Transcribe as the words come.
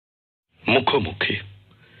মুখোমুখি।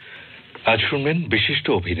 আজ শুনবেন বিশিষ্ট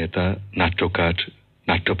অভিনেতা, নাট্যকার,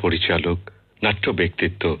 নাট্য পরিচালক, নাট্য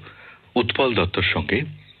ব্যক্তিত্ব উৎপল দত্তর সঙ্গে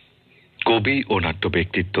কবি ও নাট্য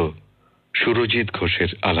ব্যক্তিত্ব সুরজিৎ ঘোষের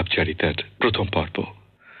আলাপচারিতার প্রথম পর্ব।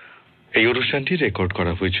 এই অনুষ্ঠানটি রেকর্ড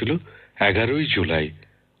করা হয়েছিল 11 জুলাই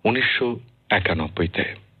 1991-তে।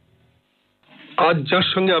 আজ যার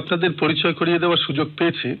সঙ্গে আপনাদের পরিচয় করিয়ে দেওয়ার সুযোগ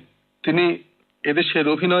পেয়েছি, তিনি এদেশের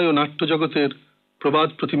অভিনয় ও নাট্য জগতের প্রবাদ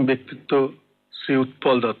প্রতিম ব্যক্তিত্ব শ্রী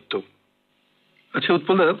উৎপল দত্ত। আচ্ছা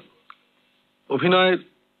উৎপল দা, অভিনয়ের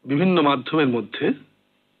বিভিন্ন মাধ্যমের মধ্যে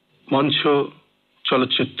মঞ্চ,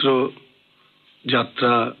 চলচ্চিত্র,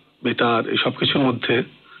 যাত্রা, বেতার, এই সব কিছুর মধ্যে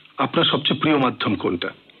আপনার সবচেয়ে প্রিয় মাধ্যম কোনটা?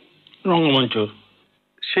 রঙ্গমঞ্চ।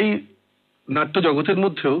 সেই নাট্য জগতের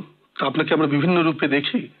মধ্যেও আপনাকে আমরা বিভিন্ন রূপে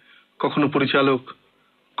দেখি, কখনো পরিচালক,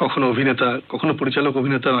 কখনো অভিনেতা, কখনো পরিচালক,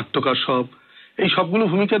 অভিনেতা, নাট্যকার, সব এই সবগুলো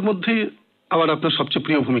ভূমিকার মধ্যেই আবার আপনার সবচেয়ে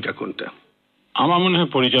প্রিয় ভূমিকা কোনটা? আমার মনে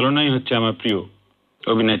হয় পরিচালনাই হচ্ছে আমার প্রিয়,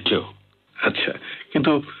 অভিনয়ের চেয়েও। আচ্ছা,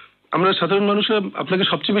 কিন্তু আমরা সাধারণ মানুষরা আপনাকে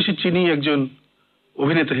সবচেয়ে বেশি চিনি একজন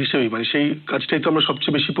অভিনেতা হিসেবেই, মানে সেই কাজটাই তো আমরা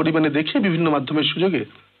সবচেয়ে বেশি পরিমাণে দেখি বিভিন্ন মাধ্যমের সুযোগে।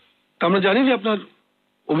 তা আমরা জানি যে আপনার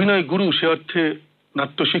অভিনয় গুরু সে অর্থে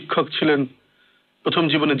নাট্য শিক্ষক ছিলেন প্রথম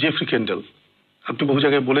জীবনে জেফ্রি কেন্ডেল। আপনি বহু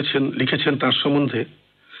জায়গায় বলেছেন, লিখেছেন তার সম্বন্ধে।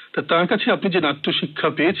 তা তার কাছে আপনি যে নাট্য শিক্ষা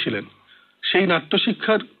পেয়েছিলেন, সেই নাট্য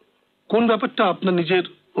শিক্ষার কোন ব্যাপারটা আপনার নিজের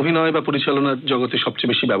অভিনয় বা পরিচালনার জগতে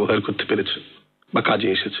সবচেয়ে বেশি ব্যবহার করতে পেরেছে বা কাজে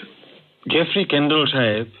এসেছে? জেফ্রি কেন্ডেল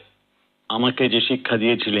সাহেব আমাকে যে শিক্ষা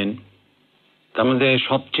দিয়েছিলেন তার মধ্যে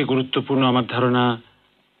সবচেয়ে গুরুত্বপূর্ণ আমার ধারণা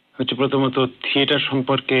হচ্ছে প্রথমত থিয়েটার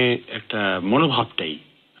সম্পর্কে একটা মনোভাবটাই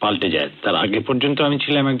পাল্টে যায়। তার আগে পর্যন্ত আমি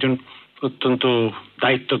ছিলাম একজন অত্যন্ত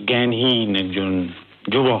দায়িত্ব জ্ঞানহীন একজন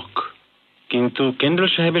যুবক, কিন্তু কেন্দ্র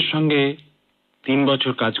সাহেবের সঙ্গে 3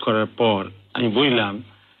 বছর কাজ করার পর আমি বুঝলাম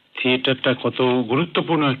থিয়েটারটা কত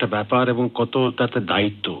গুরুত্বপূর্ণ একটা ব্যাপার এবং কত তাতে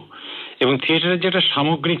দায়িত্ব। এবং থিয়েটারের যেটা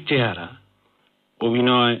সামগ্রিক চেহারা,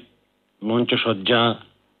 অভিনয়, মঞ্চসজ্জা,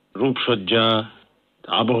 রূপসজ্জা,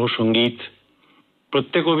 আবহ সঙ্গীত,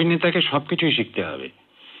 প্রত্যেক অভিনেতাকে সবকিছুই শিখতে হবে।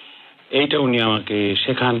 এইটা উনি আমাকে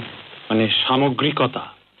শেখান, মানে সামগ্রিকতা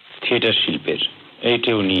থিয়েটার শিল্পের।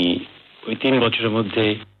 এইটা উনি ওই 3 বছরের মধ্যে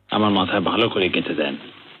আমার মাথায় ভালো করে গেঁথে দেন।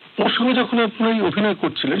 ওর সঙ্গে যখন আপনি অভিনয়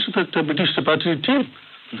করছিলেন, সেটা একটা ব্রিটিশ রেপার্টরি টিম,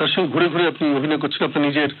 তার সঙ্গে ঘুরে ঘুরে আপনি অভিনয় করছিলেন আপনার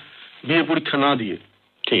নিজের বিয়ে পরীক্ষা না দিয়ে।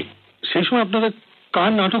 ঠিক সেই সময় আপনারা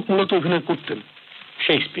কার নাটক মূলত অভিনয় করতেন?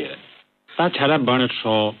 শেক্সপিয়ার, তাছাড়া বার্নার্ড শ,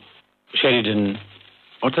 শেরিডেন,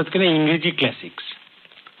 অর্থাৎ কিনা ইংরেজি ক্লাসিক্স।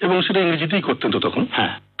 এবং সেটা ইংরেজিতেই করতেন তো তখন?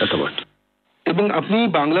 হ্যাঁ, ততবাট। এবং আপনি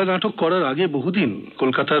বাংলা নাটক করার আগে বহুদিন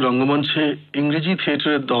কলকাতার রঙ্গমঞ্চে ইংরেজি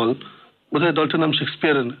থিয়েটারের দল, বোধহয় দলটার নাম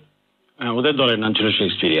শেক্সপিয়ারিয়ানা। হ্যাঁ, ওদের দলের নাম ছিল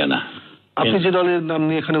শেক্সপিয়ারিয়ানা। আপনি যে দলের নাম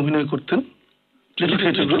নিয়ে এখানে অভিনয় করতেন, little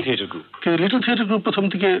theatre group. Little theatre group প্রথম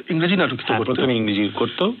থেকে ইংরেজি নাটক প্রথম ইংরেজি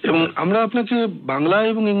করতো। এবং আমরা আপনাকে বাংলা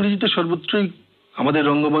এবং ইংরেজিতে সর্বত্রই আমাদের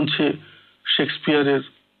রঙ্গমঞ্চে শেক্সপিয়ারের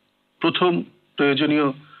প্রথম প্রয়োজনীয়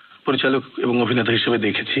পরিচালক এবং অভিনেতা হিসেবে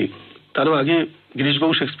দেখেছি। তারও আগে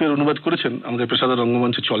গিরিশবাবু শেক্সপিয়ার অনুবাদ করেছেন, আমাদের পেশাদার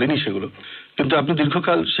রঙ্গমঞ্চে চলেনি সেগুলো, কিন্তু আপনি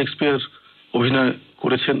দীর্ঘকাল শেক্সপিয়ার অভিনয়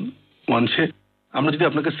করেছেন মঞ্চে। আমরা যদি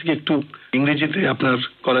আপনার কাছ থেকে একটু ইংরেজিতে আপনার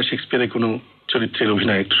করা শেক্সপিয়ারের কোনো চরিত্রের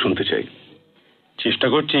অভিনয় একটু শুনতে চাই। চেষ্টা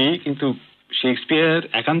করছি, কিন্তু শেক্সপিয়ার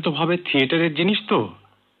একান্তভাবে থিয়েটারের জিনিস তো,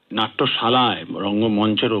 নাট্যশালায়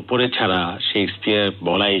রঙ্গমঞ্চের ওপরে ছাড়া শেক্সপিয়ার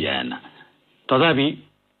বলাই যায় না। তথাপি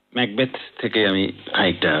ম্যাকবেথ থেকে আমি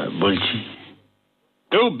খানিকটা বলছি।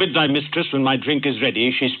 Go bid thy mistress when my drink is ready,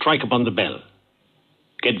 she strike upon the bell.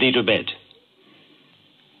 Get thee to bed.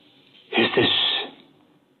 Is this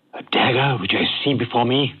a dagger which I see before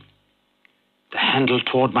me? The handle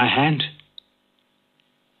toward my hand?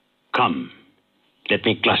 Come, let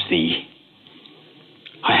me clutch thee.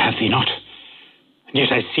 I have thee not, and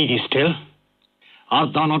yet I see thee still. Art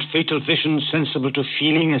thou not fatal vision, sensible to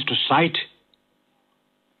feeling as to sight?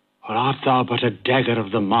 Or art thou but a dagger of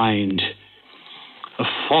the mind, a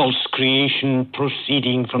false creation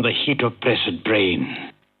proceeding from the heat of blessed brain?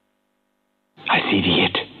 I see thee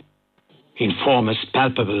yet, in form as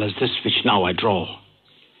palpable as this which now I draw.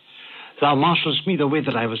 Thou marshalst me the way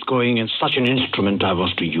that I was going, and such an instrument I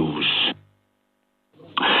was to use.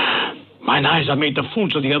 Mine eyes are made the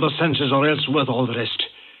fools of the other senses, or else worth all the rest.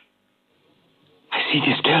 I see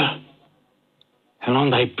thee still, and on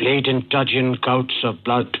thy blade and dudgeon gouts of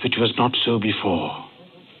blood which was not so before.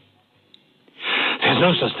 There's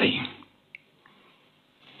no such thing.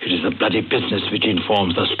 It is the bloody business which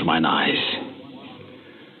informs thus to mine eyes.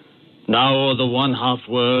 Now o'er the one half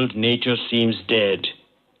world nature seems dead,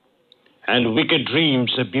 and wicked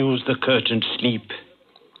dreams abuse the curtained sleep.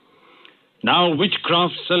 Now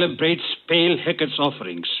witchcraft celebrates pale Hecate's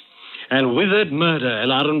offerings, And withered murder,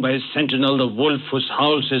 alarmed by his sentinel, the wolf whose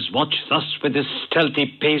howls his watch, thus with his stealthy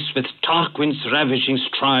pace, with Tarquin's ravishing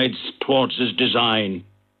strides towards his design,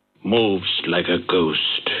 moves like a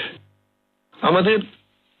ghost. আমাদের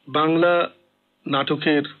বাংলা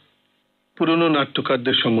নাটকের পুরনো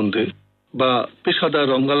নাট্যকারদের সম্বন্ধে বা পেশাদার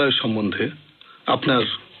রঙ্গালয় সম্বন্ধে আপনার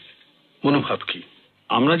মনোভাব কি?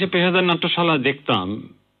 আমরা যে পেশাদার নাট্যশালা দেখতাম,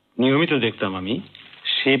 নিয়মিত দেখতাম আমি,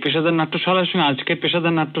 সেই পেশাদার নাট্যশালার সঙ্গে আজকের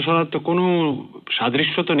পেশাদার নাট্যশালার তো কোনো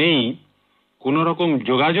সাদৃশ্য তো নেই, কোনো রকম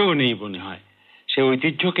যোগাযোগ নেই মনে হয়। সে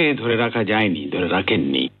ঐতিহ্যকে ধরে রাখা যায়নি, ধরে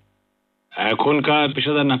রাখেননি। এখনকার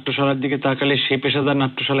পেশাদার নাট্যশালার দিকে তাকালে সে পেশাদার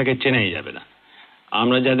নাট্যশালাকে চেনাই যাবে না।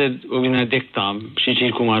 আমরা যাদের অভিনয় দেখতাম,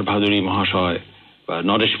 শিশির কুমার ভাদুরী মহাশয় বা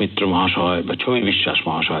নরেশ মিত্র মহাশয় বা ছবি বিশ্বাস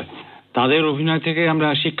মহাশয়, তাদের অভিনয় থেকে আমরা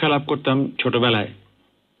শিক্ষা লাভ করতাম ছোটবেলায়।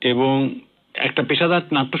 এবং একটা পেশাদার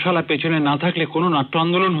নাট্যশালা পেছনে না থাকলে কোনো নাট্য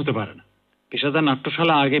আন্দোলন হতে পারে না। পেশাদার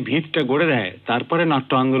নাট্যশালা আগে ভিতটা গড়ে দেয়, তারপরে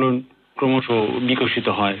নাট্য আন্দোলন ক্রমশ বিকশিত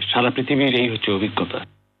হয়। সারা পৃথিবীর এই হচ্ছে অভিজ্ঞতা।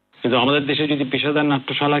 কিন্তু আমাদের দেশে যদি পেশাদার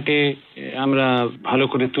নাট্যশালাকে আমরা ভালো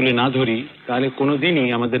করে তুলে না ধরি, তাহলে কোনোদিনই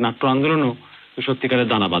আমাদের নাট্য আন্দোলনও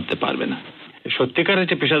সত্যিকারের দানা বাঁধতে পারবে না। সত্যিকারের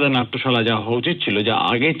যে পেশাদার নাট্যশালা যা হওয়া উচিত ছিল, যা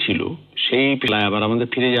আগে ছিল, সেই পেলায় আবার আমাদের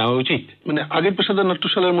ফিরে যাওয়া উচিত। মানে আগের পেশাদার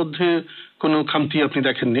নাট্যশালার মধ্যে কোনো খামতি আপনি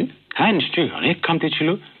দেখেননি? হ্যাঁ, নিশ্চয়ই অনেক খামতি ছিল।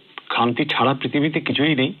 খামতি ছাড়া পৃথিবীতে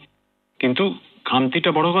কিছুই নেই। কিন্তু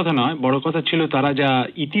খামতিটা বড় কথা নয়, বড় কথা ছিল তারা যা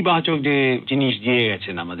ইতিবাচক যে জিনিস দিয়ে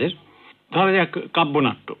গেছেন আমাদের। ধরা যাক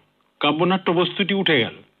কাব্যনাট্য, কাব্যনাট্য বস্তুটি উঠে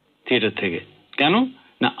গেল থিয়েটার থেকে। কেন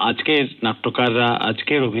না, আজকের নাট্যকাররা,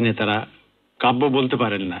 আজকের অভিনেতারা কাব্য বলতে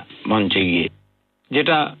পারেন না মঞ্চে গিয়ে।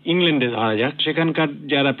 যেটা ইংল্যান্ডে ধরা যাক, সেখানকার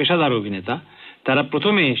যারা পেশাদার অভিনেতা তারা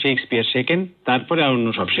প্রথমে শেক্সপিয়ার শেখেন, তারপরে আর অন্য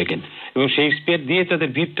সব শেখেন, এবং শেক্সপিয়ার দিয়ে তাদের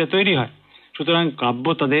ভিতটা তৈরি হয়। সুতরাং কাব্য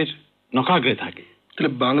তাদের নখাগ্রে থাকে।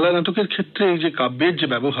 তাহলে বাংলা নাটকের ক্ষেত্রে এই যে কাব্যের যে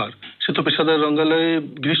ব্যবহার, সে তো পেশাদার রঙ্গালয়ে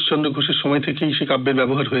গিরিশচন্দ্র ঘোষের সময় থেকেই সে কাব্যের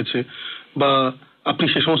ব্যবহার হয়েছে, বা আপনি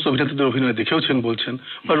সে সমস্ত অভিনেতাদের অভিনয় দেখেওছেন বলছেন,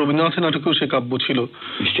 বা রবীন্দ্রনাথের নাটকেও সে কাব্য ছিল।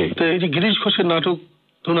 তো এই যে গিরিশ ঘোষের নাটক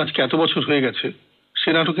ধরুন আজকে এত বছর হয়ে গেছে, সে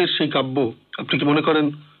নাটকের সেই কাব্য আপনি কি মনে করেন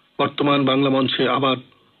বর্তমান বাংলা মঞ্চে আবার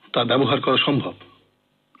তা ব্যবহার করা সম্ভব?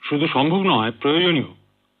 শুধু সম্ভব নয়, প্রয়োজনীয়।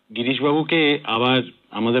 গিরিশবাবুকে আবার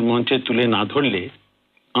আমাদের মঞ্চে তুলে না ধরলে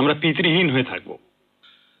আমরা পিতৃহীন হয়ে থাকবো।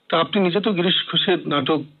 তা আপনি নিজে তো গিরিশ ঘোষের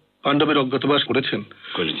নাটক পাণ্ডবের অজ্ঞাতবাস করেছেন।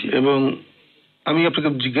 করেছি। এবং আমি আপনাকে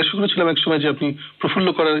জিজ্ঞাসা করেছিলাম এক সময় যে আপনি প্রফুল্ল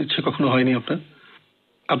করার ইচ্ছে কখনো হয়নি আপনার?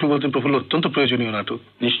 আপনি বলতেন প্রফুল্ল অত্যন্ত প্রয়োজনীয় নাটক।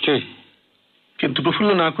 নিশ্চয়ই। কিন্তু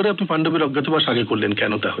প্রফুল্ল না করে আপনি পাণ্ডবের অজ্ঞাতবাস আগে করলেন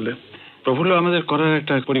কেন তাহলে? প্রফুল্ল আমাদের করার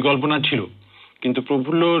একটা পরিকল্পনা ছিল, কিন্তু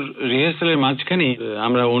প্রফুল্লর রিহার্সালের মাঝখানে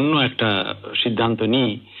আমরা অন্য একটা সিদ্ধান্ত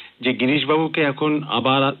নিই যে গিরিশবাবুকে এখন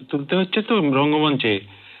আবার তুলতে হচ্ছে তো রঙ্গমঞ্চে।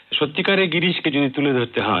 সত্যিকারে গিরিশকে যদি তুলে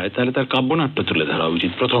ধরতে হয় তাহলে তার কাব্যনাট্য তুলে ধরা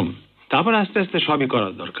উচিত প্রথম, তারপর আস্তে আস্তে সবই করা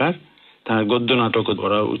দরকার, তার গদ্য নাটকও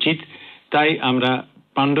করা উচিত। তাই আমরা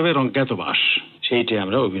পাণ্ডবের অজ্ঞাতবাস সেইটি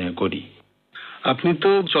আমরা অভিনয় করি। আপনি তো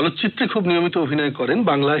চলচ্চিত্রে খুব নিয়মিত অভিনয় করেন,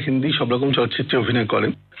 বাংলা হিন্দি সব রকম চলচ্চিত্রে অভিনয়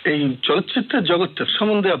করেন। এই চলচ্চিত্রের জগৎটা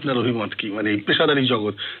সম্বন্ধে আপনার অভিমত কি? মানে এই পেশাদারি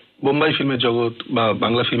জগৎ, বোম্বাই ফিল্মের জগৎ বা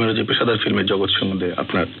বাংলা ফিল্মের যে পেশাদার ফিল্মের জগৎ সম্বন্ধে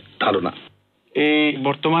আপনার ধারণা? এই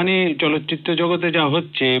বর্তমানে চলচ্চিত্র জগতে যা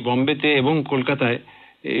হচ্ছে বম্বেতে এবং কলকাতায়,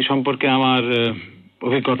 এই সম্পর্কে আমার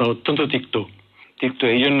অভিজ্ঞতা অত্যন্ত তিক্ত।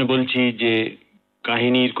 এই জন্য বলছি যে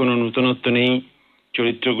কাহিনীর কোনো নূতনত্ব নেই,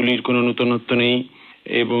 চরিত্রগুলির কোনো নূতনত্ব নেই,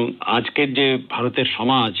 এবং আজকের যে ভারতের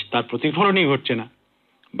সমাজ তার প্রতিফলনই ঘটছে না।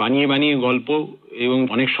 বানিয়ে বানিয়ে গল্প, এবং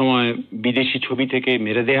অনেক সময় বিদেশি ছবি থেকে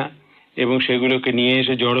মেরে দেয়া, এবং সেগুলোকে নিয়ে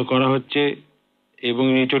এসে জড়ো করা হচ্ছে, এবং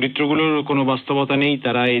এই চরিত্রগুলোর কোনো বাস্তবতা নেই।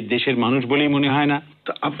 তারা এই দেশের মানুষ বলেই মনে হয় না।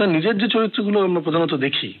 তা আপনার নিজের যে চরিত্রগুলো আমরা প্রধানত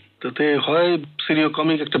দেখি, তাতে হয় সিরিয়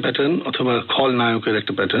কমিক একটা প্যাটার্ন অথবা খল নায়কের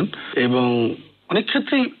একটা প্যাটার্ন, এবং অনেক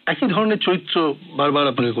ক্ষেত্রেই একই ধরনের চরিত্র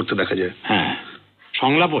বারবার আপনাকে করতে দেখা যায়। হ্যাঁ,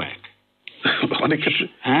 সংলাপও এক অনেক ক্ষেত্রে।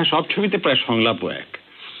 হ্যাঁ, সব ছবিতে প্রায় সংলাপও এক।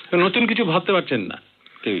 নতুন কিছু ভাবতে পারছেন না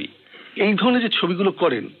কেউই। এই ধরনের যে ছবিগুলো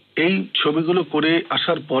করেন, এই ছবিগুলো করে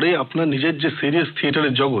আসার পরে আপনার নিজের যে সিরিয়াস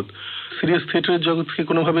থিয়েটারের জগৎকে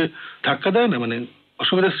কোনোভাবে ধাক্কা দেয় না, মানে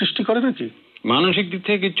অসুবিধার সৃষ্টি করে নাকি? মানসিক দিক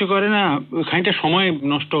থেকে কিচ্ছু করে না, খানিকটা সময়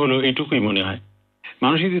নষ্ট হলো এইটুকুই মনে হয়।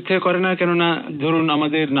 মানসিক দিক থেকে করে না, কেননা ধরুন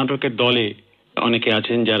আমাদের নাটকের দলে অনেকে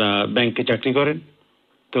আছেন যারা ব্যাংকে চাকরি করেন।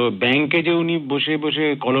 তো ব্যাংকে যে উনি বসে বসে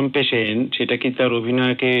কলম পেশেন, সেটা কি তার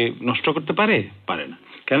অভিনয়কে নষ্ট করতে পারে? পারে না।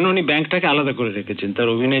 কেন উনি ব্যাংকটাকে আলাদা করে রেখেছেন,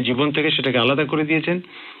 তার অভিনয় জীবন থেকে সেটাকে আলাদা করে দিয়েছেন,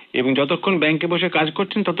 এবং যতক্ষণ ব্যাংকে বসে কাজ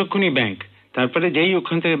করছেন ততক্ষণই ব্যাংক। তারপরে যেই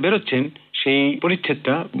ওখান থেকে বেরোচ্ছেন সেই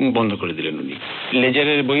পরিচ্ছেদটা বন্ধ করে দিলেন উনি।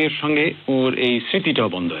 লেজারের বইয়ের সঙ্গে ওর এই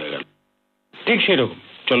স্মৃতিটাও বন্ধ হয়ে গেল। ঠিক সেরকম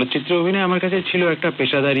চলচ্চিত্র অভিনয় আমার কাছে ছিল একটা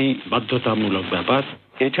পেশাদারি বাধ্যতামূলক ব্যাপার।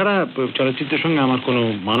 এছাড়া চলচ্চিত্রের সঙ্গে আমার কোনো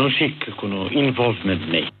মানসিক কোনো ইনভলভমেন্ট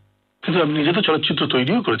নেই। কিন্তু আপনি নিজে তো চলচ্চিত্র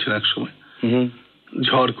তৈরিও করেছেন এক সময়,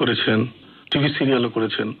 ঝড় করেছেন, টিভি সিরিয়ালও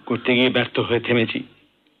করেছেন। করতে গিয়ে ব্যর্থ হয়ে থেমেছি।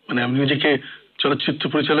 মানে আপনি নিজেকে চলচ্চিত্র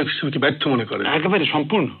পরিচালক হিসেবে কি ব্যর্থ মনে করেন? একেবারে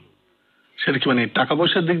সম্পূর্ণ। সেটা কি মানে টাকা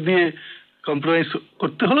পয়সার দিক দিয়ে কম্প্রোমাইজ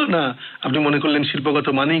করতে হলো, না আপনি মনে করলেন শিল্পগত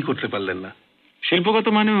মানেই করতে পারলেন না? শিল্পগত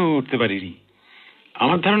মানেও উঠতে পারিনি।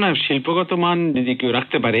 আমার ধারণা শিল্পগত মান যদি কেউ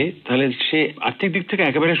রাখতে পারে তাহলে সে আর্থিক দিক থেকে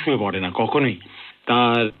একেবারে শুয়ে পড়ে না কখনোই।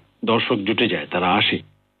 তার দর্শক জুটে যায়, তারা আসে,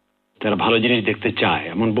 তারা ভালো জিনিস দেখতে চায়।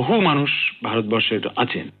 এমন বহু মানুষ ভারতবর্ষে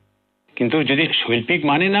আছেন, কিন্তু যদি শৈল্পিক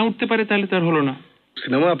মানে না উঠতে পারে তাহলে তার হলো না।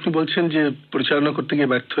 সিনেমা আপনি বলছেন যে পরিচালনা করতে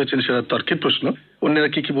গিয়ে ব্যর্থ হয়েছেন, সেটা তর্কের প্রশ্ন, অন্যরা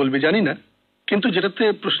কি কি বলবে জানি না। কিন্তু যেটাতে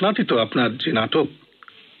প্রশ্নাতীত আপনার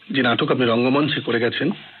যে নাটক আপনি রঙ্গমঞ্চে করে গেছেন,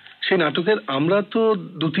 সেই নাটকের আমরা তো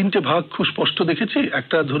 2-3টে ভাগ খুব স্পষ্ট দেখেছি।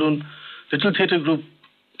 একটা ধরুন লিটল থিয়েটার গ্রুপ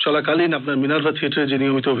চলাকালীন আপনার মিনার্ভা থিয়েটারে যে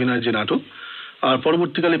নিয়মিত অভিনয় যে নাটক, আর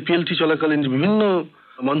পরবর্তীকালে পিএলটি চলাকালীন বিভিন্ন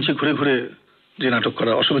মঞ্চে ঘুরে ঘুরে যে নাটক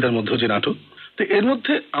করা, অসুবিধার মধ্যে যে নাটক। তো এর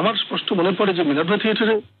মধ্যে আমার স্পষ্ট মনে পড়ে যে মিনার্ভা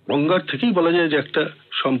থিয়েটারে গঙ্গার থেকেই বলা যায় যে একটা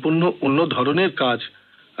সম্পূর্ণ অন্য ধরনের কাজ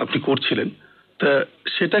আপনি করছিলেন। তা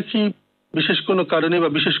সেটা কি বিশেষ কোনো কারণে বা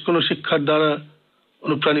বিশেষ কোনো শিক্ষার দ্বারা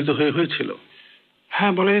অনুপ্রাণিত হয়েছিল?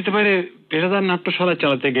 হ্যাঁ, বলা যেতে পারে। পেশাদার নাট্যশালা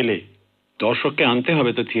চালাতে গেলে দর্শককে আনতে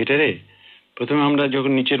হবে তো থিয়েটারে। প্রথমে আমরা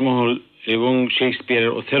যখন নিচের মহল এবং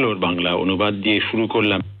শেক্সপিয়ারের ওথেলোর বাংলা অনুবাদ দিয়ে শুরু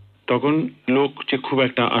করলাম, তখন লোক যে খুব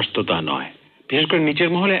একটা আসতো তা নয়। বিশেষ করে নিচের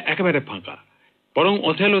মহলে একেবারে ফাঁকা, বরং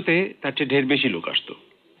ওথেলোতে তার চেয়ে ঢের বেশি লোক আসতো।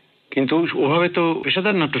 কিন্তু ওভাবে তো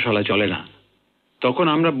পেশাদার নাট্যশালা চলে না। তখন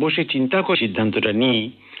আমরা বসে চিন্তা করে সিদ্ধান্তটা নিই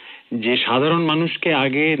যে সাধারণ মানুষকে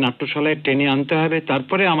আগে নাট্যশালায় টেনে আনতে হবে,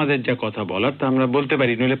 তারপরে আমাদের যা কথা বলার তা আমরা বলতে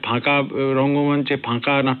পারি। নইলে ফাঁকা রঙ্গমঞ্চে,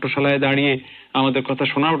 ফাঁকা নাট্যশালায় দাঁড়িয়ে আমাদের কথা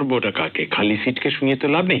শোনাবো ওটা কাকে? খালি সিটকে শুনিয়ে তো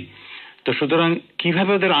লাভ নেই। তো সুতরাং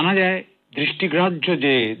কিভাবে ওদের আনা যায়, দৃষ্টিগ্রাহ্য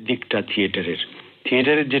যে দিকটা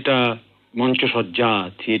থিয়েটারের যেটা মঞ্চসজ্জা,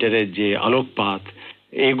 থিয়েটারের যে আলোকপাত,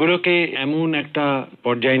 এগুলোকে এমন একটা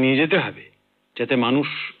পর্যায়ে নিয়ে যেতে হবে যাতে মানুষ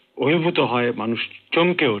অভিভূত হয়, মানুষ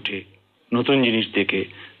চমকে ওঠে নতুন জিনিস দেখে,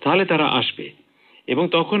 তাহলে তারা আসবে। এবং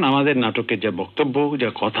তখন আমাদের নাটকের যা বক্তব্য, যা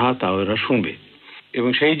কথা, তা ওরা শুনবে। এবং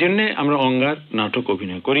সেই জন্যে আমরা অঙ্গার নাটক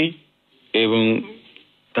অভিনয় করি। এবং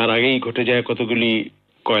তার আগেই ঘটে যায় কতগুলি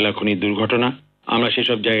কয়লা খনির দুর্ঘটনা। আমরা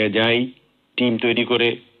সেসব জায়গায় যাই, টিম তৈরি করে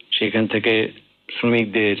সেখান থেকে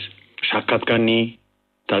শ্রমিকদের সাক্ষাৎকার নিই,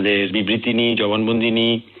 তাদের বিবৃতি নিই, জবানবন্দি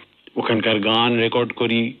নিই, ওখানকার গান রেকর্ড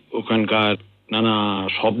করি, ওখানকার নানা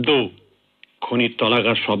শব্দ, খনির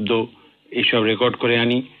তলাকার শব্দ, এইসব রেকর্ড করে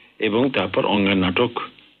আনি এবং তারপর অঙ্গার নাটক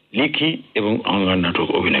লিখি এবং অঙ্গার নাটক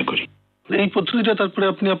অভিনয় করি। এই পদ্ধতিটা তারপরে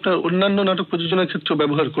আপনি আপনার অন্যান্য নাটক প্রযোজনার ক্ষেত্রে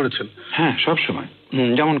ব্যবহার করেছেন? হ্যাঁ, সবসময়।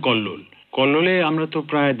 যেমন কল্লোলে আমরা তো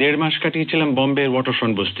প্রায় 1.5 মাস কাটিয়েছিলাম বম্বের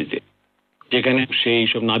ওয়াটারফ্রন্ট বস্তিতে, যেখানে সেই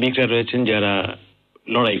সব নাবিকরা রয়েছেন যারা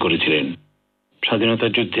লড়াই করেছিলেন,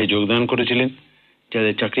 স্বাধীনতার যুদ্ধে যোগদান করেছিলেন,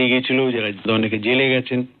 যাদের চাকরি গিয়েছিল, যারা অনেকে জেলে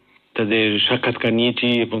গেছেন, তাদের সাক্ষাৎকার নিয়েছি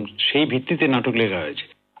এবং সেই ভিত্তিতে নাটক লেখা হয়েছে।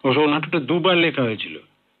 অবশ্য নাটকটা 2 বার লেখা হয়েছিল।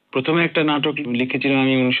 প্রথমে একটা নাটক লিখেছিলাম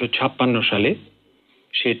আমি 1956 সালে।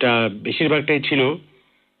 সেটা বেশিরভাগটাই ছিল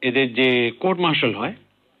এদের যে কোর্ট মার্শাল হয়,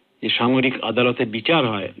 যে সামরিক আদালতে বিচার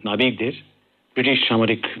হয় নাবিকদের, ব্রিটিশ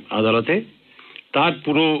সামরিক আদালতে, তার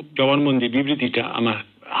পুরো জবানবন্দি বিবৃতিটা আমার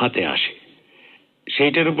হাতে আসে।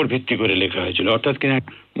 সেইটার উপর ভিত্তি করে লেখা হয়েছিল, অর্থাৎ কিনা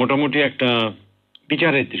মোটামুটি একটা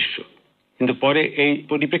বিচারের দৃশ্য। কিন্তু পরে এই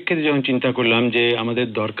পরিপ্রেক্ষিতে যখন চিন্তা করলাম যে আমাদের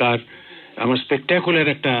দরকার আমার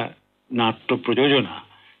স্পেকটাকুলার একটা নাট্য প্রযোজনা,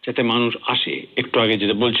 যাতে মানুষ আসে। একটু আগে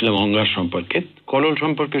যেটা বলছিলাম অঙ্গার সম্পর্কে, কল্লোল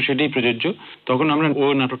সম্পর্কে সেটাই প্রযোজ্য। তখন আমরা ও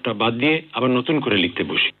নাটকটা বাদ দিয়ে আবার নতুন করে লিখতে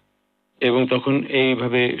বসি এবং তখন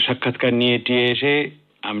এইভাবে সাক্ষাৎকার নিয়ে টিয়ে এসে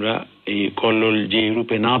আমরা এই কল্লোল যে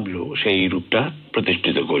রূপে নামলো সেই রূপটা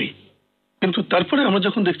প্রতিষ্ঠিত করি। কিন্তু তারপরে আমরা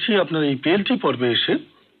যখন দেখছি আপনার এই পিএলটি পর্বে এসে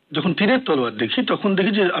যখন তীরের তলোয়ার দেখি, তখন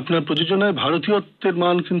দেখি যে আপনার প্রযোজনায় ভারতীয়ত্বের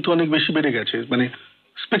মান কিন্তু অনেক বেশি বেড়ে গেছে। মানে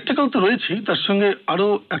স্পেকটাকল তো রয়েছেই, তার সঙ্গে আরো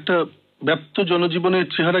একটা ব্যাপ্ত জনজীবনের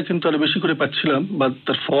চেহারা কিন্তু আরো বেশি করে পাচ্ছিলাম, বা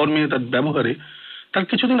তার ফর্মে, তার ব্যবহারে। তার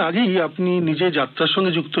কিছুদিন আগেই আপনি নিজে যাত্রার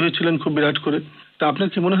সঙ্গে যুক্ত হয়েছিলেন খুব বিরাট করে। তা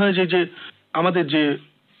আপনার কি মনে হয় যে আমাদের যে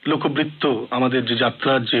লোকবৃত্ত, আমাদের যে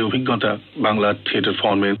যাত্রার যে অভিজ্ঞতা বাংলা থিয়েটার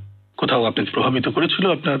ফর্মে কোথাও আপনাকে প্রভাবিত করেছিল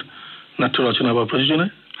আপনার নাট্য রচনা বা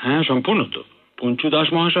প্রযোজনায়? হ্যাঁ, সম্পূর্ণ। তো পঞ্চু দাস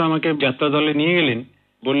মহাশয় আমাকে যাত্রা দলে নিয়ে গেলেন,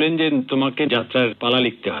 বললেন যে তোমাকে যাত্রার পালা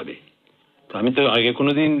লিখতে হবে। তো আমি তো আগে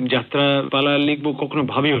কোনোদিন যাত্রা পালা লিখবো কখনো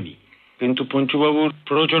ভাবিও নি, কিন্তু পঞ্চুবাবুর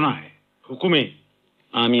প্ররোচনায়, হুকুমে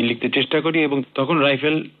আমি লিখতে চেষ্টা করি এবং তখন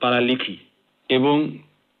রাইফেল পালা লিখি। এবং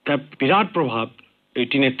তার বিরাট প্রভাব এই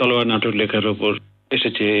টিনের তলোয়ার নাটক লেখার ওপর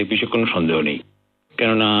এসেছে এ বিষয়ে কোনো সন্দেহ নেই।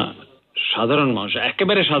 কেননা সাধারণ মানুষ,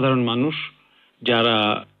 একেবারে সাধারণ মানুষ যারা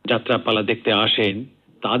যাত্রা পালা দেখতে আসেন,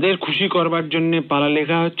 তাদের খুশি করবার জন্য পালা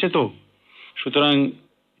লেখা হচ্ছে। তো সুতরাং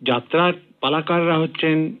যাত্রার পালাকাররা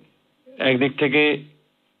হচ্ছেন একদিক থেকে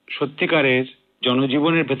সত্যিকারের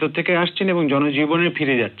জনজীবনের ভেতর থেকে আসছেন এবং জনজীবনে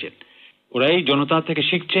ফিরে যাচ্ছেন। ওরাই জনতা থেকে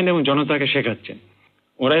শিখছেন এবং জনতাকে শেখাচ্ছেন।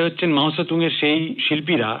 ওরাই হচ্ছেন মাওসেতুংয়ের সেই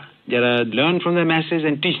শিল্পীরা যারা learn from the masses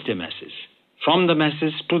and teach the masses, from the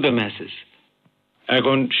masses to the masses.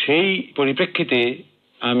 এখন সেই পরিপ্রেক্ষিতে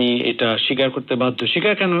আমি এটা স্বীকার করতে বাধ্য।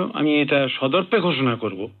 স্বীকার কেন, আমি এটা সদর্পে ঘোষণা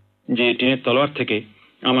করব যে টিনের তলোয়ার থেকে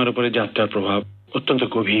আমার উপরে যাত্রার প্রভাব অত্যন্ত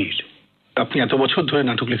গভীর। আপনি এত বছর ধরে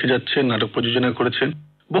নাটক লিখে যাচ্ছেন, নাটক প্রযোজনা করেছেন,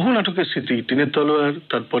 বহু নাটকের স্মৃতি, টিনের তলোয়ার,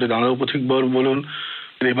 তারপরে দাঁড়াও পথিক বর বলুন,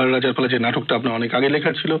 এবার রাজার পালা যে নাটকটা আপনার অনেক আগে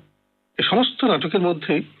লেখা ছিল, এই সমস্ত নাটকের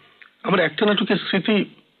মধ্যে আমার একটা নাটকের স্মৃতি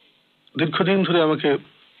দীর্ঘদিন ধরে আমাকে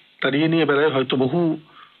তাড়িয়ে নিয়ে বেড়ায়। হয়তো বহু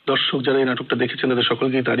দর্শক যারা এই নাটকটা দেখেছেন তাদের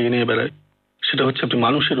সকলকেই তাড়িয়ে নিয়ে বেড়ায়। সেটা হচ্ছে আপনি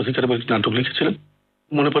মানুষের অধিকারে বলে একটি নাটক লিখেছিলেন,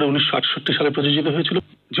 মনে পড়ে 1968 সালে প্রযোজিত হয়েছিল।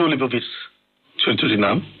 জোলি ববিস চরিত্রটির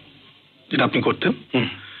নাম, যেটা আপনি করতেন।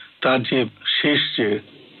 তার যে শেষ যে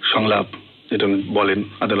সংলাপ যেটা বলেন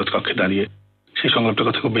আদালত কক্ষে দাঁড়িয়ে, সেই সংলাপটার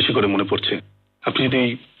কথা খুব বেশি করে মনে পড়ছে। আপনি যদি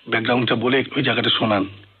এই ব্যাকগ্রাউন্ডটা বলে ওই জায়গাটা শোনান।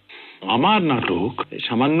 আমার নাটক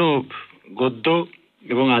সামান্য গদ্য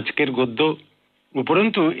এবং আজকের গদ্য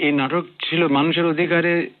উপরন্তু এই নাটক ছিল মানুষের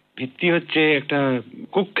অধিকারে। ভিত্তি হচ্ছে একটা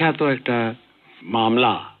কুখ্যাত একটা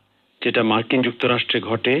মামলা যেটা মার্কিন যুক্তরাষ্ট্রে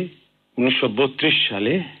ঘটে 1932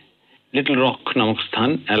 সালে লিটল রক নামক স্থান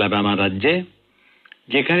অ্যালাবামা রাজ্যে,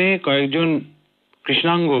 যেখানে কয়েকজন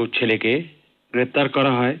কৃষ্ণাঙ্গ ছেলেকে গ্রেপ্তার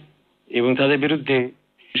করা হয় এবং তাদের বিরুদ্ধে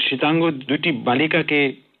শ্বেতাঙ্গ দুটি বালিকাকে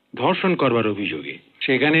ধর্ষণ করবার অভিযোগে।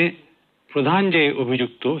 সেখানে প্রধান যে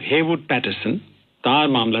অভিযুক্ত হেউড প্যাটারসন, তার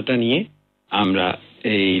মামলাটা নিয়ে আমরা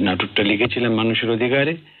এই নাটকটা লিখেছিলাম মানুষের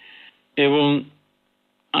অধিকারে। এবং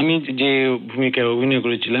আমি যে ভূমিকায় অভিনয়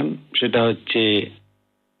করেছিলাম সেটা হচ্ছে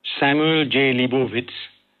স্যামুয়েল জে লিবোভিটস,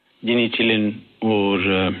 যিনি ছিলেন ওর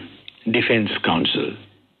ডিফেন্স কাউন্সিল।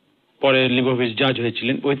 পরে লিবোভিটস জাজ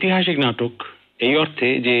হয়েছিলেন। ঐতিহাসিক নাটক এই অর্থে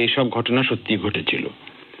যে সব ঘটনা সত্যি ঘটেছিল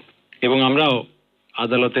এবং আমরাও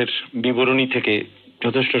আদালতের বিবরণী থেকে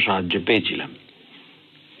যথেষ্ট সাহায্য পেয়েছিলাম।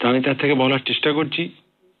 তো আমি তার থেকে বলার চেষ্টা করছি।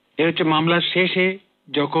 এ হচ্ছে মামলার শেষে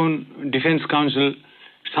যখন ডিফেন্স কাউন্সিল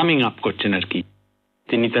সামিং আপ করছেন আর কি,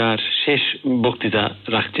 তিনি তার শেষ বক্তৃতা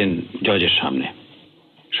রাখছেন জজের সামনে।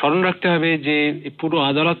 স্মরণ রাখতে হবে যে পুরো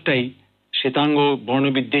আদালতটাই শ্বেতাঙ্গ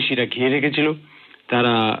বর্ণবিদ্বেষীরা ঘিরে রেখেছিল।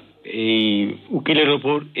 তারা এই উকিলের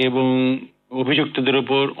ওপর এবং অভিযুক্তদের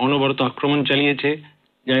ওপর অনবরত আক্রমণ চালিয়েছে।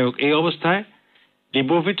 যাই হোক, এই অবস্থায়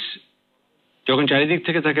লিবোভিটস যখন চারিদিক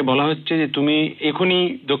থেকে তাকে বলা হচ্ছে যে তুমি এখনই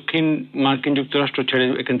দক্ষিণ মার্কিন যুক্তরাষ্ট্র ছেড়ে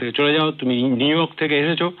এখান থেকে চলে যাও, তুমি নিউ ইয়র্ক থেকে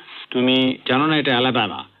এসেছো, তুমি জানো না এটা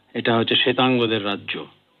অ্যালাবামা, এটা হচ্ছে শ্বেতাঙ্গদের রাজ্য।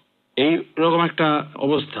 এই রকম একটা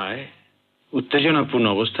অবস্থায়, উত্তেজনাপূর্ণ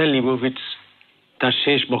অবস্থায় লিবোভিটস তার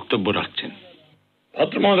শেষ বক্তব্য রাখছেন।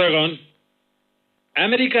 ভদ্রমহোদয়গণ,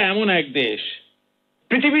 আমেরিকা এমন এক দেশ,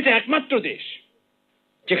 পৃথিবীতে একমাত্র দেশ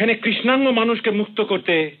যেখানে কৃষ্ণাঙ্গ মানুষকে মুক্ত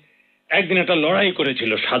করতে একদিন একটা লড়াই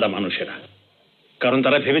করেছিল সাদা মানুষেরা। কারণ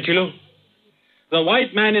তারা ভেবেছিল the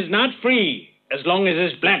white man is not free as long as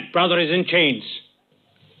his black brother is in chains.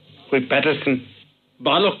 ওই প্যাটারসন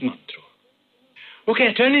বালক মাত্র, ওকে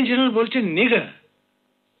অ্যাটর্নি জেনারেল বলছেন নিগার,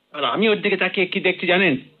 আর আমি ওর দিকে তাকিয়ে কি দেখছি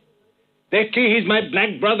জানেন? দেখছি he is my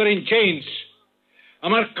black brother in chains.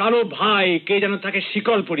 আমার কালো ভাই কে যেন তাকে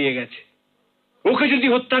শিকল পরিয়ে গেছে। ওকে যদি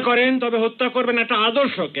হত্যা করেন তবে হত্যা করবেন একটা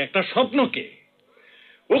আদর্শকে, একটা স্বপ্নকে।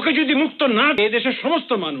 ওকে যদি মুক্ত না দিয়ে দেশের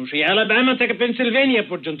সমস্ত মানুষ এই অ্যালাবামা থেকে পেনসিলভেনিয়া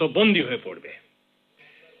পর্যন্ত বন্দী হয়ে পড়বে।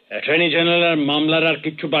 অ্যাটর্নি জেনারেল মামলার আর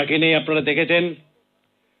কিচ্ছু বাকি নেই। আপনারা দেখেছেন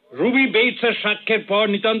রুবি বেইটসের সাক্ষ্যের পর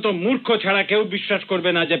নিতান্ত মূর্খ ছাড়া কেউ বিশ্বাস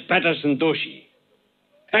করবে না যে প্যাটারসন দোষী।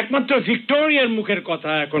 একমাত্র ভিক্টোরিয়ার মুখের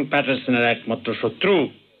কথা এখন প্যাটারসনের একমাত্র শত্রু।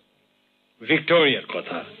 ভিক্টোরিয়ার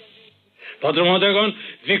কথা, ভদ্রমহোদয়গণ,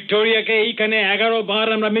 ভিক্টোরিয়াকে এইখানে 11 বার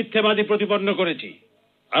আমরা মিথ্যেবাদী প্রতিপন্ন করেছি।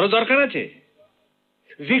 আরো দরকার আছে?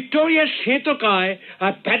 ভিক্টোরিয়া শ্বেতকায়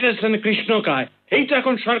আর প্যাটারসন কৃষ্ণকায়। এইটা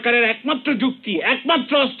এখন সরকারের একমাত্র যুক্তি,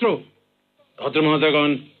 একমাত্র অস্ত্র।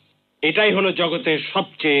 ভদ্রমহোদয়গণ, এটাই হলো জগতের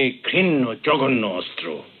সবচেয়ে ঘৃণ্য জঘন্য অস্ত্র,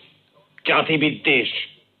 জাতি বিদ্বেষ,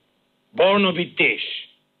 বর্ণ বিদ্বেষ।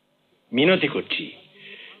 মিনতি করছি,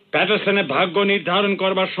 প্যাটারসনের ভাগ্য নির্ধারণ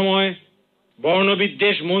করবার সময় বর্ণ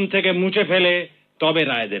বিদ্বেষ মন থেকে মুছে ফেলে তবে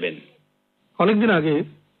রায় দেবেন। অনেকদিন আগে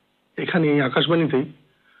এখানে এই আকাশবাণীতেই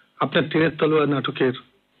আপনার টিনের তলোয়ার নাটকের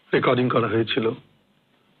রেকর্ডিং করা হয়েছিল।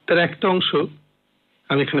 তার একটা অংশ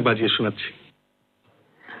আমি এখানে বাজিয়ে শোনাচ্ছি।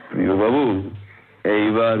 প্রিয় বাবু,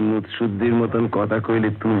 এইবার মুৎসুদ্দির মতন কথা কইলে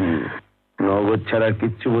তুমি নগদ ছাড়া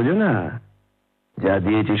কিচ্ছু বোঝো না? যা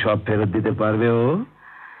দিয়েছি সব ফেরত দিতে পারবে ও?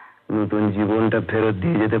 নতুন জীবনটা ফেরত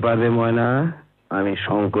দিয়ে যেতে পারবে ময়না? আমি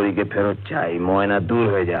শঙ্করীকে ফেরত চাই, ময়না দূর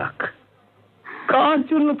হয়ে যাক। কার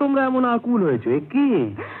জন্য তোমরা এমন আকুল হয়েছো? এ কি?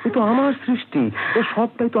 এ তো আমার সৃষ্টি, এ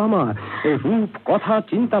সবটাই তো আমার। এই রূপ, কথা,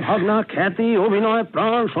 চিন্তা ভাবনা, খ্যাতি, অভিনয়,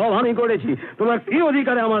 প্রাণ সব আমি করেছি। তোমার কি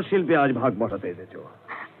অধিকারে আমার শিল্পে আজ ভাগ বসাতে এসেছো?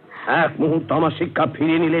 এক মুহূর্ত আমার শিক্ষা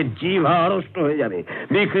ফিরিয়ে নিলে জিভা আড়ষ্ট হয়ে যাবে।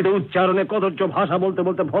 বিকৃত উচ্চারণে কদর্য ভাষা বলতে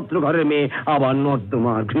বলতে ভদ্র ঘরের মেয়ে আবার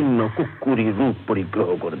নর্দমা ঘৃণ্য কুক্কুরি রূপ পরিগ্রহ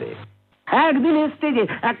করবে। একদিন স্টেজে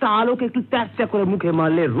একটা আলোকে একটু ত্যাগটা করে মুখে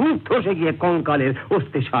মারলে রূপ ধসে গিয়ে কঙ্কালের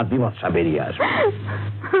অস্থি সাত বিভৎসা বেরিয়ে আসবে।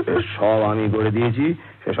 সব আমি করে দিয়েছি,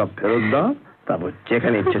 সেসব ফেরত দাও, তারপর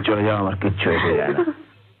যেখানে ইচ্ছে চলে যাও, আমার কিচ্ছু এসে যায় না।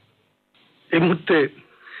 এই মুহূর্তে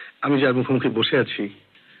আমি যার মুখোমুখি বসে আছি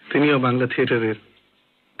তিনিও বাংলা থিয়েটারের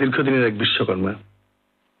দীর্ঘদিনের এক বিশ্বকর্মা।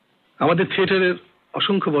 আমাদের থিয়েটারের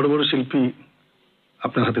অসংখ্য বড় বড় শিল্পী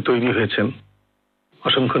আপনার হাতে তৈরি হয়েছেন,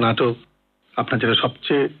 অসংখ্য নাটক। আপনার যেটা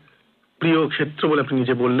সবচেয়ে প্রিয় ক্ষেত্র বলে আপনি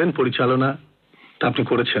নিজে বললেন, পরিচালনা, তা আপনি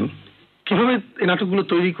করেছেন। কিভাবে এই নাটকগুলো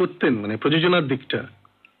তৈরি করতেন, মানে প্রযোজনার দিকটা,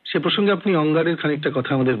 সে প্রসঙ্গে আপনি অঙ্গারের খানিকটা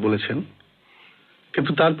কথা আমাদের বলেছেন।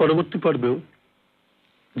 কিন্তু তার পরবর্তী পর্বেও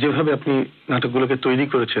যেভাবে আপনি নাটকগুলোকে তৈরি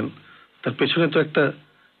করেছেন, তার পেছনে তো একটা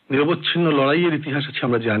নিরবচ্ছিন্ন লড়াইয়ের ইতিহাস আছে,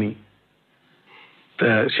 আমরা জানি। তা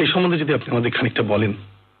সেই সম্বন্ধে যদি আপনি আমাদের খানিকটা বলেন।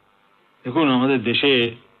 দেখুন, আমাদের দেশে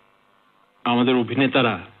আমাদের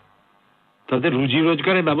অভিনেতারা তাদের রুজি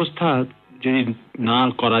রোজগারের ব্যবস্থা যদি না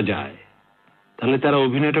করা যায়, তাহলে তারা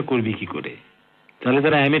অভিনয়টা করবে কি করে? তাহলে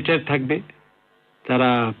তারা অ্যামেচার থাকবে, তারা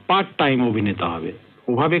পার্ট টাইম অভিনেতা হবে।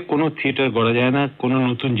 ওভাবে কোনো থিয়েটার গড়া যায় না, কোনো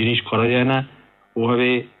নতুন জিনিস করা যায় না, ওভাবে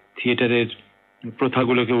থিয়েটারের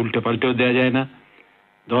প্রথাগুলোকে উল্টে পাল্টেও দেওয়া যায় না।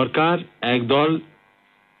 দরকার একদল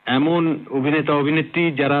এমন অভিনেতা অভিনেত্রী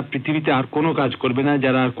যারা পৃথিবীতে আর কোনো কাজ করবে না,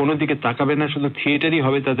 যারা আর কোনো দিকে তাকাবে না, শুধু থিয়েটারই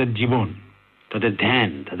হবে তাদের জীবন, তাদের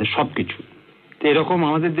ধ্যান, তাদের সবকিছু। তো এরকম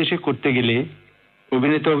আমাদের দেশে করতে গেলে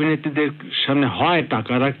অভিনেতা অভিনেত্রীদের সামনে হয়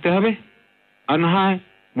টাকা রাখতে হবে, আর না হয়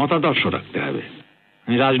মতাদর্শ রাখতে হবে।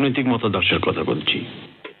 আমি রাজনৈতিক মতাদর্শের কথা বলছি।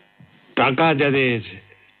 টাকা যাদের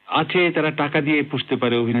আছে তারা টাকা দিয়ে পুষতে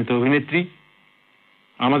পারে অভিনেতা অভিনেত্রী।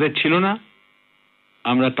 আমাদের ছিল না।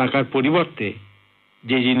 আমরা টাকার পরিবর্তে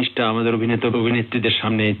যে জিনিসটা আমাদের অভিনেতা অভিনেত্রীদের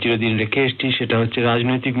সামনে চিরদিন রেখে এসেছি, সেটা হচ্ছে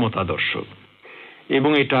রাজনৈতিক মতাদর্শ।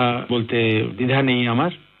 এবং এটা বলতে দ্বিধা নেই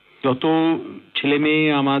আমার, যত ছেলে মেয়ে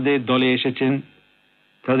আমাদের দলে এসেছেন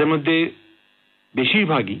তাদের মধ্যে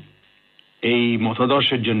বেশিরভাগই এই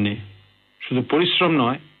মতাদর্শের জন্য শুধু পরিশ্রম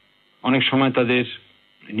নয়, অনেক সময় তাদের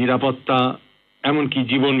নিরাপত্তা, এমনকি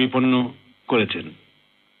জীবন বিপন্ন করেছেন।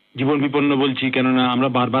 জীবন বিপন্ন বলছি কেননা আমরা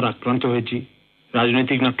বারবার আক্রান্ত হয়েছি।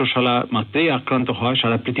 রাজনৈতিক নাট্যশালা মাত্রেই আক্রান্ত হয়,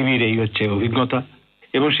 সারা পৃথিবীর এই হচ্ছে অভিজ্ঞতা।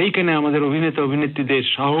 এবং সেইখানে আমাদের অভিনেতা অভিনেত্রীদের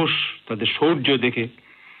সাহস, তাদের শৌর্য দেখে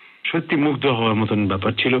সত্যি মুগ্ধ হওয়ার মতন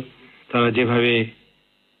ব্যাপার ছিল। তারা যেভাবে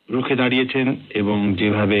রুখে দাঁড়িয়েছেন এবং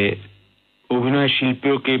যেভাবে অভিনয়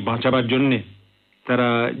শিল্পীকে বাঁচাবার জন্যে তারা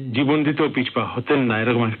জীবন দিতেও পিছপা হতেন না,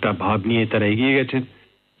 এরকম একটা ভাব নিয়ে তারা এগিয়ে গেছেন।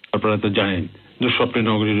 আপনারা তো জানেন দুঃস্বপ্নের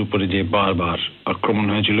নগরীর উপরে যে বারবার আক্রমণ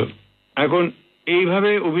হয়েছিল। এখন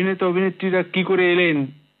এইভাবে অভিনেতা অভিনেত্রীরা কি করে এলেন,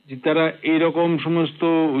 যে তারা এইরকম সমস্ত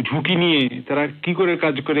ঝুঁকি নিয়ে তারা কি করে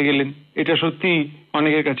কাজ করে গেলেন, এটা সত্যি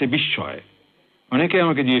অনেকের কাছে বিস্ময়। অনেকে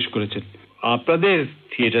আমাকে জিজ্ঞেস করেছেন, আপনাদের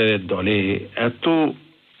থিয়েটারের দলে এত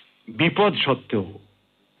বিপদ সত্ত্বেও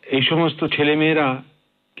এই সমস্ত ছেলে মেয়েরা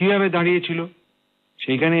কিভাবে দাঁড়িয়েছিল?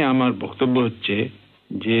 সেইখানে আমার বক্তব্য হচ্ছে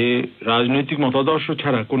যে রাজনৈতিক মতাদর্শ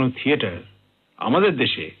ছাড়া কোনো থিয়েটার আমাদের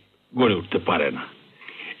দেশে গড়ে উঠতে পারে না।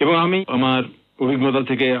 এবং আমি আমার অভিজ্ঞতা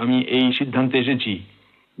থেকে আমি এই সিদ্ধান্তে এসেছি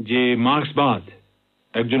যে মার্ক্সবাদ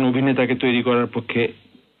একজন অভিনেতাকে তৈরি করার পক্ষে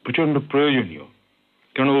প্রচন্ড প্রয়োজনীয়।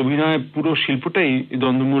 কারণ অভিনয় পুরো শিল্পটাই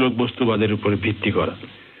দ্বন্দ্বমূলক বস্তুবাদের উপরে ভিত্তি করা।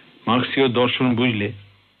 মার্ক্সীয় দর্শন বুঝলে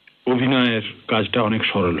অভিনয়ের কাজটা অনেক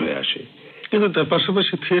সরল হয়ে আসে। কিন্তু তার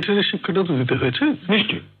পাশাপাশি থিয়েটারের শিক্ষাটাও তো দিতে হয়েছে।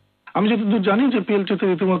 নিশ্চয়ই। আমি যতদূর জানি যে পিএলটিতে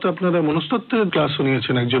রীতিমতো আপনারা মনস্তত্ত্বের ক্লাসও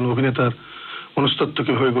নিয়েছেন, একজন অভিনেতার মনস্তত্ত্ব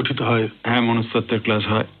কিভাবে গঠিত হয়। হ্যাঁ, মনস্তত্ত্বের ক্লাস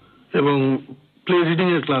হয় এবং প্লে রিডিং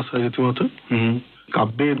এর ক্লাস হয় রীতিমতো।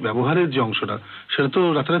 কাব্যের ব্যবহারের যে অংশটা, সেটা তো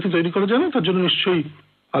রাতারাতি তৈরি করা যায় না, তার জন্য নিশ্চয়ই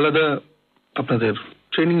আলাদা আপনাদের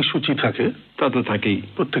ট্রেনিং সূচি থাকে। তা তো থাকেই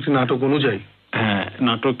প্রত্যেকটি নাটক অনুযায়ী। হ্যাঁ,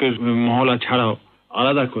 নাটকের মহলা ছাড়াও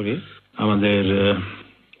আলাদা করে আমাদের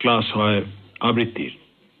ক্লাস হয় আবৃত্তির।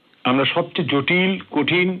 আমরা সবচেয়ে জটিল,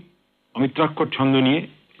 কঠিন, অমিত্রাক্ষর ছন্দ নিয়ে,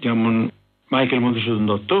 যেমন মাইকেল মধুসূদন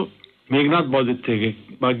দত্ত মেঘনাদ বধের থেকে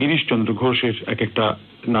বা গিরিশচন্দ্র ঘোষের এক একটা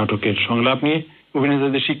নাটকের সংলাপ নিয়ে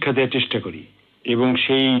অভিনেতাদের শিক্ষা দেওয়ার চেষ্টা করি। এবং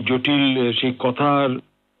সেই জটিল সেই কথার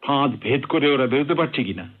ফাঁদ ভেদ করে ওরা বেরোতে পারছে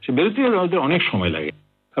কিনা, সে বেরোতে ওদের অনেক সময় লাগে।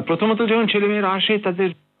 আর প্রথমত যখন ছেলেমেয়েরা আসে তাদের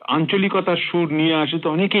আঞ্চলিকতার সুর নিয়ে আসে তো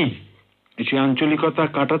অনেকেই, সেই আঞ্চলিকতা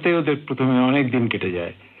কাটাতে ওদের প্রথমে অনেক দিন কেটে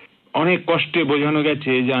যায়। অনেক কষ্টে বোঝানো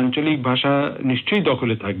গেছে যে আঞ্চলিক ভাষা নিশ্চয়ই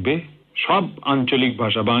দখলে থাকবে, সব আঞ্চলিক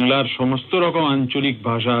ভাষা, বাংলার সমস্ত রকম আঞ্চলিক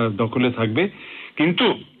ভাষা দখলে থাকবে, কিন্তু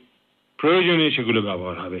প্রয়োজনে সেগুলো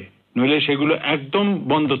ব্যবহার হবে, নইলে সেগুলো একদম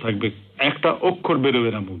বন্ধ থাকবে, একটা অক্ষর বেরোবে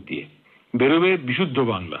না মুখ দিয়ে, বেরোবে বিশুদ্ধ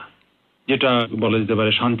বাংলা, যেটা বলা যেতে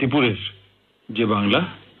পারে শান্তিপুরের যে বাংলা।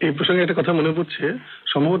 এই প্রসঙ্গে একটা কথা মনে পড়ছে,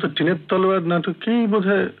 সম্ভবত টিনের তলোয়ার নাটকেই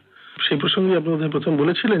বোধহয় সেই প্রসঙ্গে আপনি বোধহয় প্রথম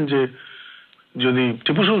বলেছিলেন যে যদি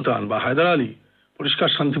টিপু সুলতান বা হায়দার আলী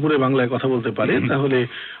পরিষ্কার শান্তিপুরে বাংলায় কথা বলতে পারে, তাহলে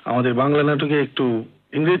আমাদের বাংলা নাটকে একটু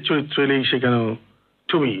ইংরেজ চরিত্র এলেই সেখানে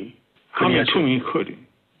তুমি করি।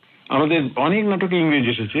 আমাদের অনেক নাটকে ইংরেজ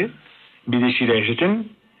এসেছে, বিদেশিরা এসেছেন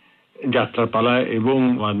যাত্রার পালায় এবং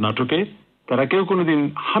নাটকে, তারা কেউ কোনোদিন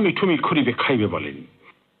হামি ঠুমি খড়িবে খাইবে বলেনি।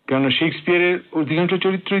 কেন শেক্সপিয়ারের অধিকাংশ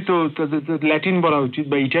চরিত্রই তো তাদের ল্যাটিন বলা উচিত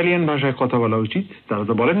বা ইটালিয়ান ভাষায় কথা বলা উচিত, তারা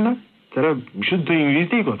তো বলেন না, তারা বিশুদ্ধ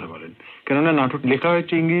ইংরেজিতেই কথা বলেন। কেননা নাটক লেখা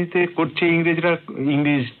হয়েছে ইংরেজিতে, করছে ইংরেজরা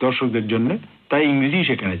ইংরেজ দর্শকদের জন্য, তাই ইংরেজি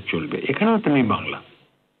সেখানে চলবে, এখানেও তেমনি বাংলা।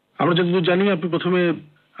 আমরা যতদূর জানি আপনি প্রথমে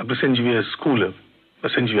আপনি সেন্ট জেভিয়ার্স স্কুল বা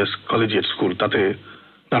সেন্ট জেভিয়ার্স কলেজিয়েট স্কুল, তাতে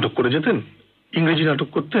নাটক করে যেতেন, ইংরেজি নাটক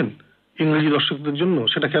করতেন ইংরেজি দর্শকদের জন্য।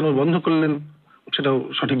 সেটা কেন বন্ধ করলেন সেটাও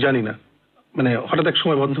সঠিক জানি না, মানে হঠাৎ এক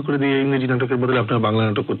সময় বন্ধ করে দিয়ে ইংরেজি নাটকের বদলে আপনারা বাংলা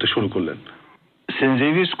নাটক করতে শুরু করলেন। সেন্ট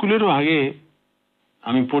জেভিয়ার্স স্কুলেরও আগে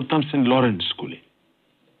আমি পড়তাম সেন্ট লরেন্স স্কুলে,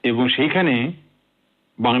 এবং সেইখানে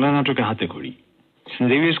বাংলা নাটকে হাতে খড়ি, সেন্ট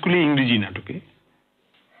জেভিয়ার্স স্কুলে ইংরেজি নাটকে।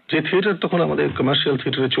 যে থিয়েটার তখন আমাদের কমার্শিয়াল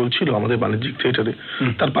থিয়েটারে চলছিল, আমাদের বাণিজ্যিক থিয়েটারে,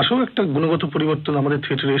 তার পাশেও একটা গুণগত পরিবর্তন আমাদের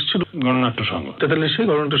থিয়েটারে এসেছিল, গণনাট্য সংঘ। সেই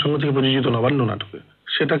গণনাট্য সংঘ থেকে প্রযোজিত নবান্ন নাটকে।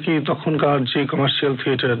 সেটা কি তখনকার যে কমার্শিয়াল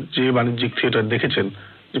থিয়েটার, যে বাণিজ্যিক থিয়েটার দেখেছেন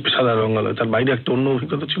যে পেশাদার রঙ্গালয়, তার বাইরে একটা অন্য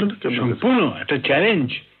অভিজ্ঞতা ছিল না? সম্পূর্ণ একটা চ্যালেঞ্জ,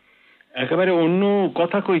 একেবারে অন্য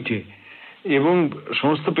কথা কইছে, এবং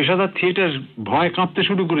সমস্ত পেশাদার থিয়েটার ভয় কাঁপতে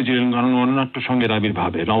শুরু করেছিলেন কারণ গণনাট্য সংঘের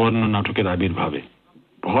আবির্ভাবে, নবান্ন নাটকের আবির্ভাবে।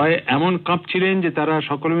 ভয় এমন কাঁপছিলেন যে তারা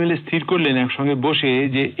সকলে মিলে স্থির করলেন একসঙ্গে বসে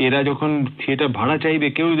যে এরা যখন থিয়েটার ভাড়া চাইবে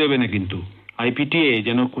কেউ দেবে না, কিন্তু আইপিটিএ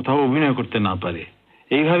যেন কোথাও অভিনয় করতে না পারে,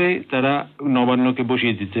 এইভাবে তারা নবান্নকে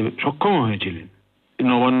বসিয়ে দিতে সক্ষম হয়েছিলেন।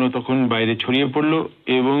 নবান্ন তখন বাইরে ছড়িয়ে পড়লো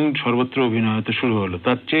এবং সর্বত্র অভিনয় হতে শুরু হলো।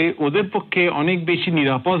 তার চেয়ে ওদের পক্ষে অনেক বেশি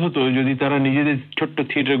নিরাপদ হতো যদি তারা নিজেদের ছোট্ট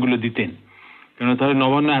থিয়েটারগুলো দিতেন, কেন তাহলে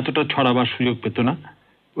নবান্ন এতটা ছড়াবার সুযোগ পেত না,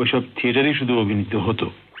 ওইসব থিয়েটারই শুধু অভিনীত হতো।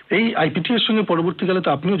 এই আইপিটি এর সঙ্গে পরবর্তীকালে তো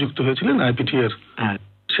আপনিও যুক্ত হয়েছিলেন আইপিটি এর। হ্যাঁ।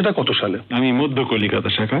 সেটা কত সালে? আমি মধ্য কলিকাতা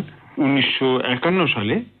শাখা 1951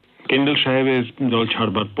 সালে কেন্ডল সাহেবের দল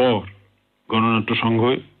ছাড়বার পর গণনাট্য সংঘ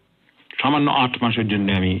সামান্য 8 মাসের জন্য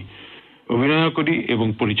আমি অভিনয় করি এবং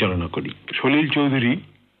পরিচালনা করি। সলিল চৌধুরী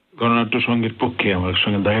গণনাট্য সংঘের পক্ষে আমার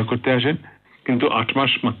সঙ্গে দেখা করতে আসেন, কিন্তু 8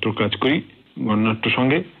 মাস মাত্র কাজ করি গণনাট্য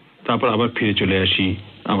সংঘে, তারপর আবার ফিরে চলে আসি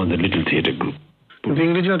আমাদের লিটল থিয়েটার গ্রুপ।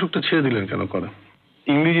 ইংরেজি নাটকটা ছেড়ে দিলেন কেন করা?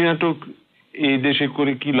 ইংরেজি নাটক এই দেশে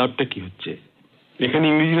করে কি লাভটা কি হচ্ছে? এখানে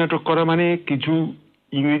ইংরেজি নাটক করা মানে কিছু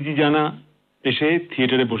ইংরেজি জানা এসে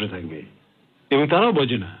থিয়েটারে বসে থাকবে, এবং তারাও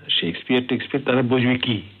বোঝে না শেক্সপিয়ার তারা বুঝবে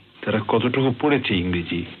কি, তারা কতটুকু পড়েছে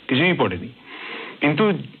ইংরেজি, কিছুই পড়েনি, কিন্তু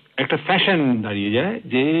একটা ফ্যাশন দাঁড়িয়ে যায়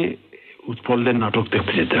যে উৎপলদের নাটক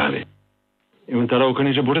দেখতে যেতে হবে, এবং তারা ওখানে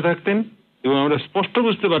এসে বসে থাকতেন এবং আমরা স্পষ্ট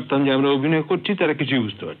বুঝতে পারতাম যে আমরা অভিনয় করছি, তারা কিছুই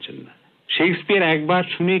বুঝতে পারছেন না। শেক্সপিয়ার একবার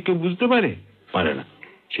শুনে কেউ বুঝতে পারে না,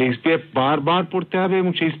 শেক্সপিয়ার বারবার পড়তে হবে,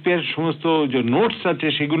 এবং শেক্সপিয়ার সমস্ত যে নোটস আছে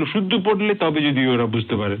সেগুলো শুদ্ধ পড়লে তবে যদি ওরা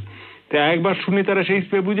বুঝতে পারে। তো একবার শুনে তারা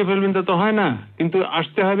শেক্সপিয়ার বুঝে ফেলবেন তা তো হয় না, কিন্তু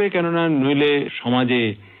আসতে হবে, কেননা নইলে সমাজে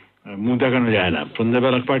মুখ দেখানো যায় না,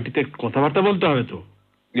 সন্ধ্যাবেলার পার্টিতে কথাবার্তা বলতে হবে তো,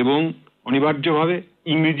 এবং অনিবার্যভাবে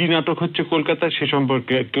ইংরেজি নাটক হচ্ছে কলকাতায়, সে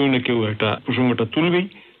সম্পর্কে কেউ না কেউ একটা প্রসঙ্গটা তুলবেই,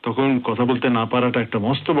 তখন কথা বলতে না পারাটা একটা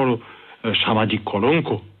মস্ত বড় সামাজিক কলঙ্ক।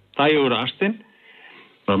 তাই ওরা আসতেন।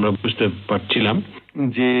 আমরা বুঝতে পারছিলাম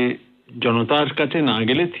যে জনতার কাছে না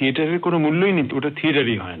গেলে থিয়েটারের কোনো মূল্যই নেই, ওটা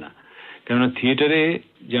থিয়েটারই হয় না, কেননা থিয়েটারে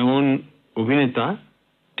যেমন অভিনেতা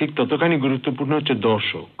ঠিক ততখানি গুরুত্বপূর্ণ হচ্ছে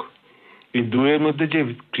দর্শক। এই দুয়ের মধ্যে যে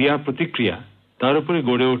ক্রিয়া প্রতিক্রিয়া, তার উপরে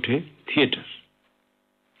গড়ে ওঠে থিয়েটার।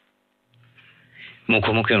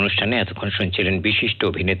 মুখোমুখি অনুষ্ঠানে এতক্ষণ শুনছিলেন বিশিষ্ট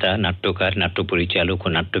অভিনেতা, নাট্যকার, নাট্য পরিচালক ও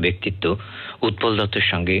নাট্য ব্যক্তিত্ব উৎপল দত্তের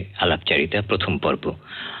সঙ্গে আলাপচারিতা প্রথম পর্ব।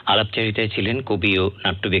 আলাপচারিতায় ছিলেন কবি ও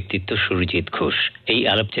নাট্য ব্যক্তিত্ব সুরজিৎ ঘোষ। এই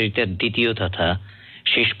আলাপচারিতার দ্বিতীয় তথা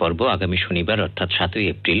শেষ পর্ব আগামী শনিবার অর্থাৎ 7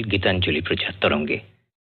 এপ্রিল গীতাঞ্জলি প্রচার তরঙ্গে।